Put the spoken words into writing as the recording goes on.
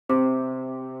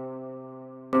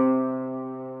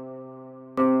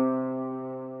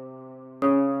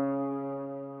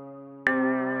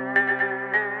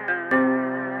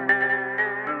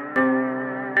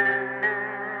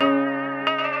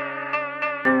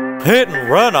Hit and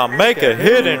run, I make a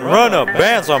hit and run of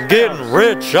bands. I'm getting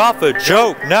rich off a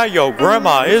joke, now your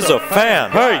grandma is a fan.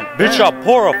 Hey, bitch, I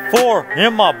pour a 4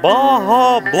 in my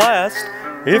Bwahah blast.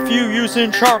 If you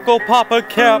using charcoal, pop a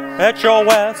cap at your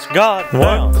ass,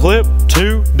 goddamn. 1 clip,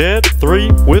 2 dead, 3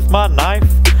 with my knife,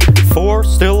 4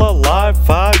 still alive,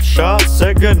 5 shots,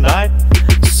 said goodnight,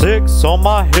 6 on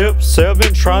my hip,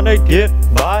 7 trying to get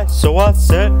by, so I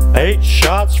set 8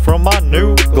 shots from my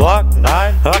new Glock 9.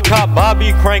 I caught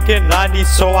Bobby cranking 90,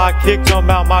 so I kicked him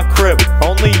out my crib.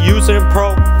 Only using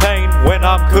propane when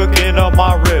I'm cooking up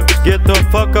my ribs. Get the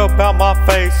fuck up out my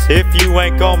face if you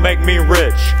ain't gon' make me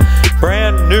rich.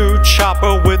 Brand new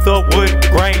chopper with a wood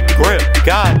grain grip,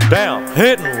 goddamn.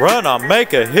 Hit and run, I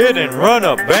make a hit and run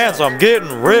of bands. I'm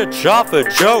getting rich off a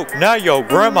joke, now your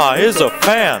grandma is a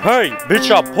fan. Hey, bitch,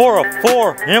 I pour a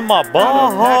 4 in my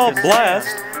Bwahah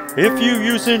blast. If you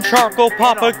using charcoal,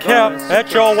 pop a cap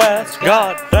at your ass,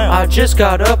 goddamn. I just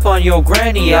got up on your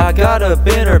granny, I got up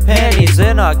in her panties,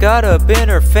 then I got up in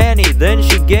her fanny, then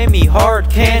she gave me hard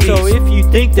candy. So if you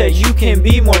think that you can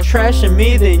be more trash than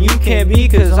me, then you can't be,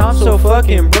 cause I'm so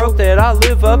fucking broke that I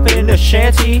live up in a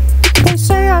shanty. They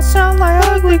say I sound like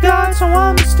ugly God, so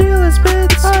I'ma steal his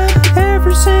bits.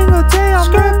 Every single day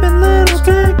I'm ripping little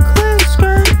dick clips.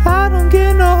 I don't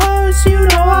get no hoes, you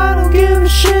know I don't give a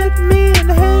shit. Me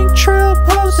and Trill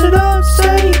posted up,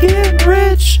 say getting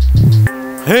rich.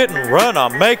 Hit and run, I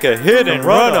make a hit and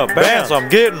run of bands. I'm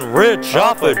getting rich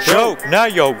off a joke, now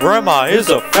your grandma is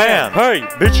a fan. Hey,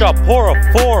 bitch, I pour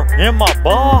a 4 in my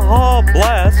Bwahah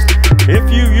blast. If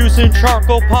you using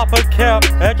charcoal, pop a cap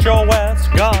at your ass,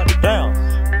 goddamn.